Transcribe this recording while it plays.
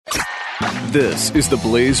This is the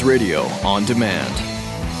Blaze Radio on demand.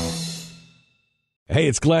 Hey,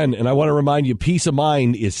 it's Glenn, and I want to remind you, peace of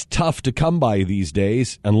mind is tough to come by these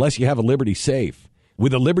days unless you have a Liberty Safe.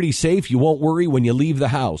 With a Liberty Safe, you won't worry when you leave the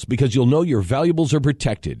house because you'll know your valuables are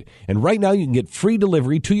protected. And right now, you can get free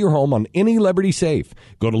delivery to your home on any Liberty Safe.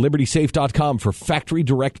 Go to LibertySafe.com for factory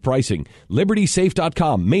direct pricing.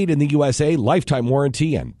 LibertySafe.com, made in the USA, lifetime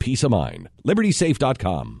warranty, and peace of mind.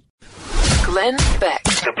 LibertySafe.com. Glenn Beck.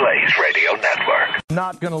 The Blaze Radio Network.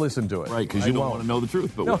 Not going to listen to it. Right, because you don't want to know the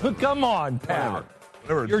truth. But no, come on, Pat.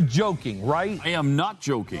 You're joking, right? I am not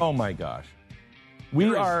joking. Oh, my gosh.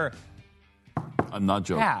 I'm not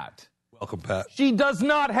joking. Pat. Welcome, Pat. She does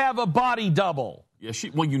not have a body double. Yeah,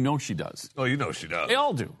 well, you know she does. Oh, you know she does. They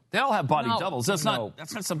all do. They all have body doubles. That's not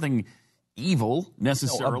something evil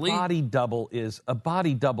necessarily. No, a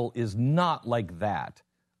body double is not like that.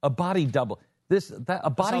 A body double. That's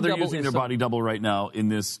how they're using their body double right now in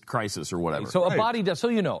this crisis or whatever. So a body double.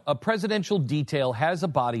 So a presidential detail has a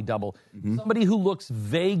body double. Mm-hmm. Somebody who looks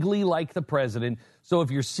vaguely like the president. So if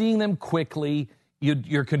you're seeing them quickly,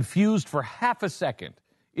 you're confused for half a second.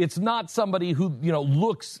 It's not somebody who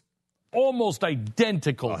looks almost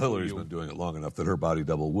identical. Well, Hillary's been doing it long enough that her body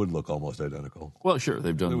double would look almost identical. Well, sure,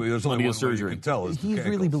 they've done plenty of surgery. You can tell is he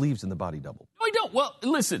really believes in the body double. No, I don't. Well,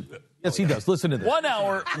 listen. Yes, he does. Listen to this. 1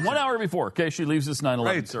 hour before, okay, she leaves this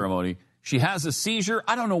 9/11 ceremony. She has a seizure.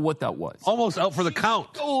 I don't know what that was. Almost out for the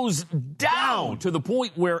count. Goes down to the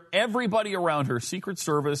point where everybody around her, Secret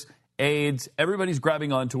Service, aides, everybody's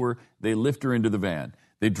grabbing onto her. They lift her into the van.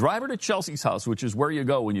 They drive her to Chelsea's house, which is where you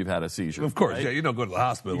go when you've had a seizure. Of course, right? yeah, you don't go to the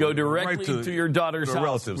hospital. You go directly to your daughter's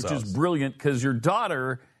house, which is brilliant because your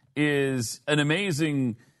daughter is an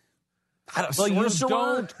amazing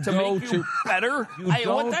sorcerer to make you better.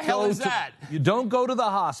 What the hell is that? You don't go to the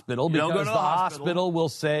hospital because the hospital will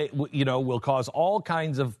say, will cause all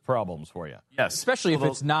kinds of problems for you. Yes. Especially if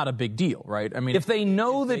it's not a big deal, right? I mean, if they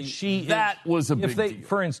know that she that was a big deal.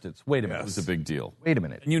 For instance, wait a minute. That was a big deal. Wait a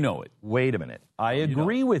minute. And you know it. Wait a minute. I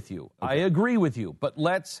agree with you. Okay. I agree with you. But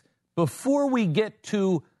before we get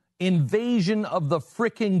to invasion of the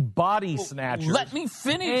fricking body snatchers. Let me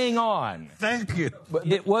finish. Hang on. Thank you.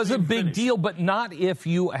 It was a big deal, but not if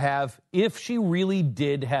she really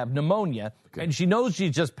did have pneumonia and she knows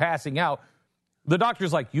she's just passing out. The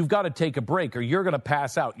doctor's like, you've got to take a break or you're going to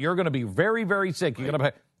pass out. You're going to be very, very sick. You're going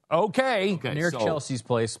to Okay. Near Chelsea's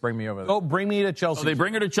place, bring me over there. Oh, bring me to Chelsea. Oh, they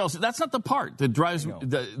bring her to Chelsea. That's not the part that drives me,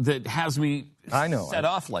 that has me set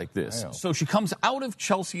off like this. So she comes out of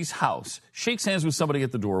Chelsea's house, shakes hands with somebody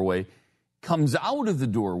at the doorway, comes out of the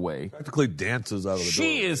doorway. Practically dances out of the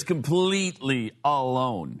doorway. She is completely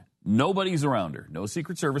alone. Nobody's around her. No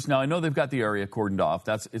Secret Service. Now, I know they've got the area cordoned off.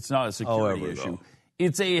 It's not a security issue.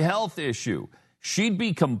 It's a health issue. She'd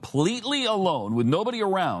be completely alone with nobody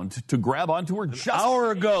around to grab onto her. An hour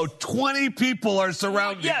ago, 20 people are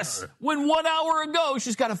surrounding her. Yes, when 1 hour ago,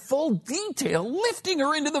 she's got a full detail lifting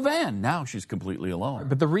her into the van. Now she's completely alone.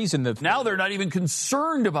 But the reason that... Now they're not even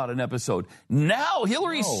concerned about an episode. Now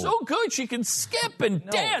Hillary's so good she can skip and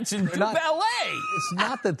dance and do ballet. It's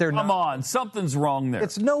not that they're not... Come on, something's wrong there.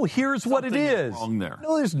 Here's what it is. Wrong there.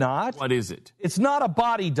 No, there's not. What is it? It's not a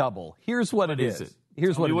body double. Here's what it is.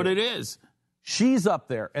 Here's what it is. She's up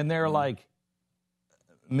there, and they're like,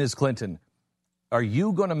 Ms. Clinton, are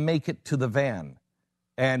you going to make it to the van?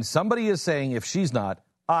 And somebody is saying, if she's not,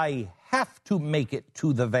 I have to make it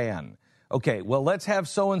to the van. Okay, well, let's have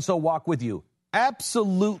so-and-so walk with you.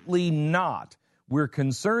 Absolutely not. We're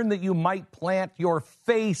concerned that you might plant your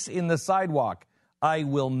face in the sidewalk. I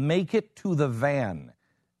will make it to the van.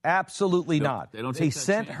 Absolutely not. They don't They take that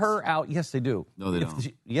sent chance. her out. Yes, they do. No, they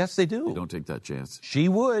don't. Yes, they do. They don't take that chance. She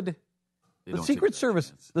would. The Secret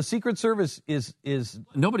Service is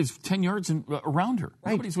nobody's 10 yards around her.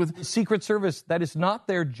 Right. Nobody's with the Secret Service. That is not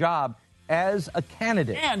their job as a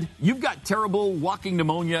candidate. And you've got terrible walking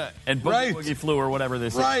pneumonia and boogie flu or whatever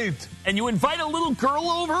this is. Right. And you invite a little girl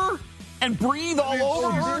over and breathe all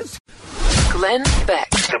over her. Glenn Beck.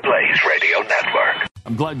 The Blaze Radio Network.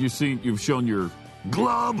 I'm glad you've shown your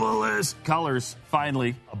globalist colors,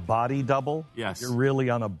 finally. A body double? Yes. You're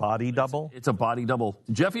really on a body double? It's a body double.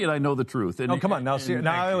 Jeffy and I know the truth. No, come on. Now,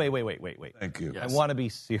 wait. Thank you. I want to be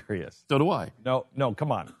serious. So do I. No,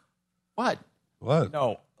 come on. What?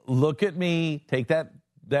 No, look at me. Take that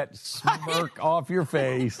smirk off your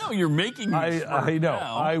face. No, you're making me I know.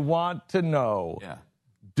 now. I want to know. Yeah.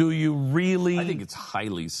 Do you really? I think it's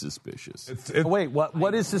highly suspicious. Wait,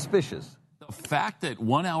 what is suspicious? The fact that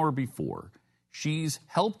 1 hour before, she's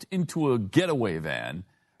helped into a getaway van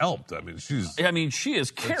helped. I mean, she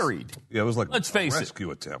is carried. Yeah, it was like Let's a face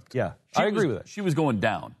rescue attempt. Yeah, I agree with it. She was going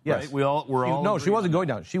down. Yes. Right? We're all. No, she wasn't going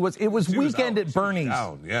down. It was She was weekend out. at Bernie's. She was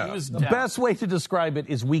down, yeah. She was The down. best way to describe it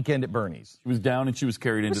is weekend at Bernie's. She was down and she was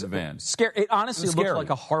carried into the van. It honestly looked scary. like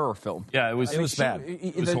a horror film. Yeah, it was bad.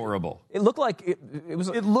 It was horrible. It looked like it was.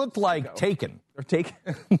 It looked like Taken. Or Taken.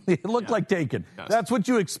 It looked like Taken. Yes. That's what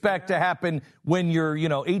you expect to happen when your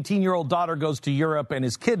 18-year-old daughter goes to Europe and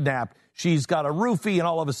is kidnapped. She's got a roofie, and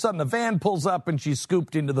all of a sudden the van pulls up, and she's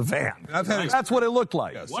scooped into the van. That's what it looked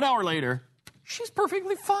like. Yes. 1 hour later, she's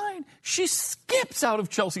perfectly fine. She skips out of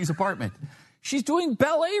Chelsea's apartment. She's doing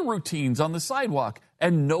ballet routines on the sidewalk,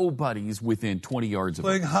 and nobody's within 20 yards of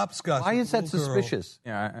her. Playing hopscotch. Why with is that a little girl. suspicious?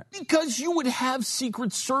 Yeah. Because you would have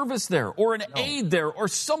Secret Service there, or an aide there, or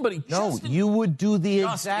somebody. No, just in- you would do the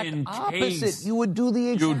just exact in opposite. case. You would do the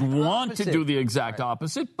exact You'd want opposite. to do the exact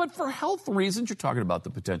opposite, but for health reasons, you're talking about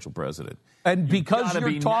the potential president. And because gotta you're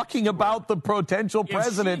be talking next to about the potential If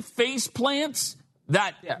president, she face plants,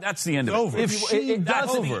 that's the end of it. over. if she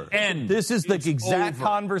That's does the end. This is the It's exact over.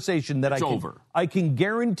 conversation that It's over. I can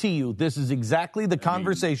guarantee you this is exactly the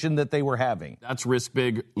conversation that they were having. That's risk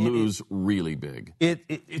big, lose really big.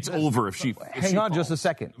 It's over if she. Hang on just a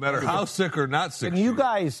second. No matter how sick or not sick. Can you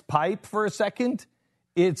guys pipe for a second?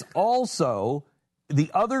 It's also the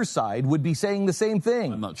other side would be saying the same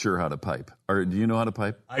thing. I'm not sure how to pipe. Or do you know how to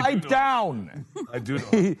pipe? Pipe down. I do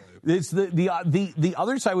know. It's the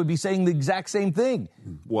other side would be saying the exact same thing.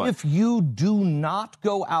 What? If you do not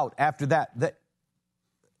go out after that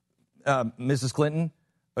Mrs. Clinton,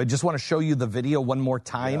 I just want to show you the video one more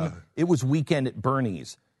time. Yeah. It was weekend at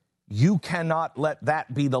Bernie's. You cannot let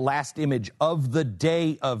that be the last image of the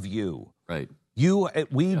day of you. Right.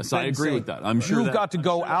 Yes, I agree with that. I'm sure you've that- got to I'm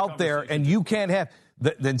go sure that out there, conversation- and you can't have.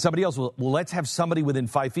 Then somebody else will. Well, let's have somebody within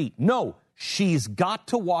 5 feet. No, she's got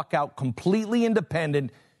to walk out completely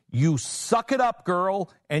independent. You suck it up, girl,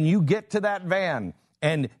 and you get to that van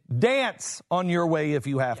and dance on your way if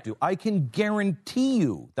you have to. I can guarantee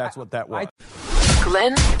you that's what that was.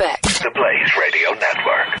 Glenn Beck. The Blaze Radio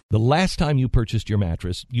Network. The last time you purchased your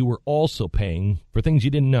mattress, you were also paying for things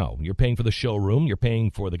you didn't know. You're paying for the showroom, you're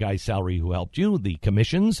paying for the guy's salary who helped you, the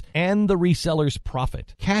commissions, and the reseller's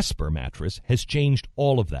profit. Casper Mattress has changed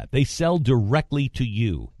all of that. They sell directly to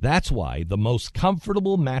you. That's why the most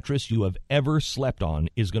comfortable mattress you have ever slept on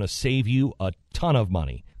is going to save you a ton of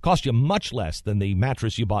money. Cost you much less than the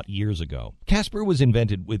mattress you bought years ago. Casper was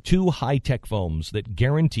invented with 2 high-tech foams that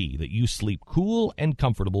guarantee that you sleep cool and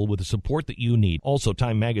comfortable with the support that you need. Also,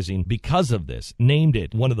 Time Magazine, because of this, named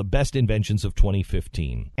it one of the best inventions of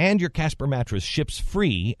 2015. And your Casper mattress ships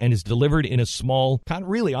free and is delivered in a small,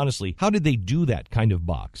 really honestly, how did they do that kind of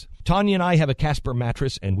box? Tanya and I have a Casper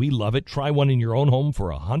mattress, and we love it. Try one in your own home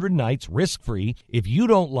for 100 nights, risk-free. If you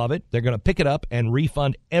don't love it, they're going to pick it up and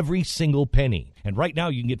refund every single penny. And right now,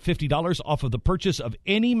 you can get $50 off of the purchase of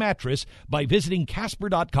any mattress by visiting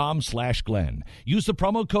Casper.com/Glenn. Use the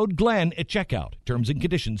promo code Glenn at checkout. Terms and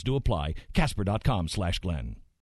conditions do apply. Casper.com/Glenn.